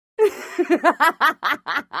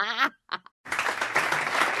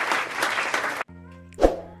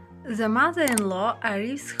The mother-in-law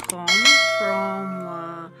arrives home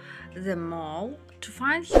from the mall to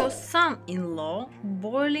find her son-in-law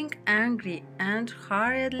boiling angry and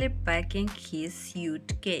hurriedly packing his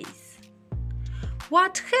suitcase.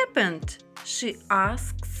 "What happened?" she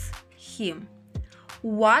asks him.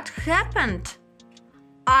 "What happened?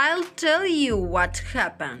 I'll tell you what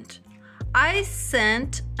happened. I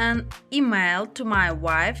sent an email to my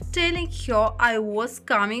wife telling her I was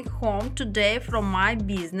coming home today from my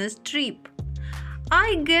business trip.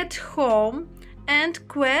 I get home and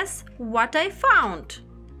guess what I found?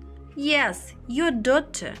 Yes, your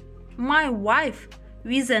daughter, my wife,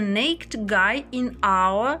 with a naked guy in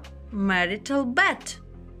our marital bed.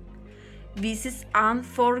 This is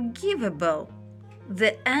unforgivable.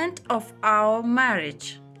 The end of our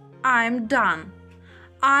marriage. I'm done.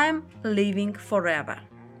 I'm leaving forever."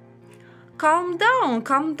 Calm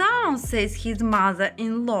down, says his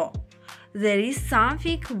mother-in-law. "There is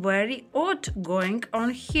something very odd going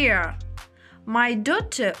on here. My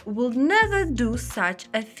daughter would never do such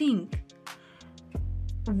a thing.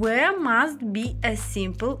 There must be a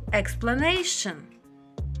simple explanation.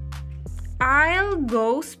 I'll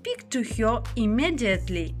go speak to her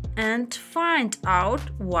immediately and find out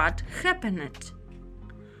what happened."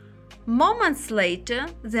 Moments later,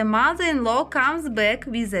 the mother-in-law comes back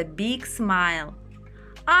with a big smile.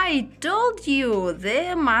 "I told you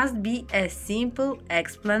there must be a simple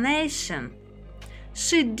explanation.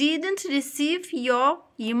 She didn't receive your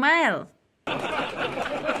email."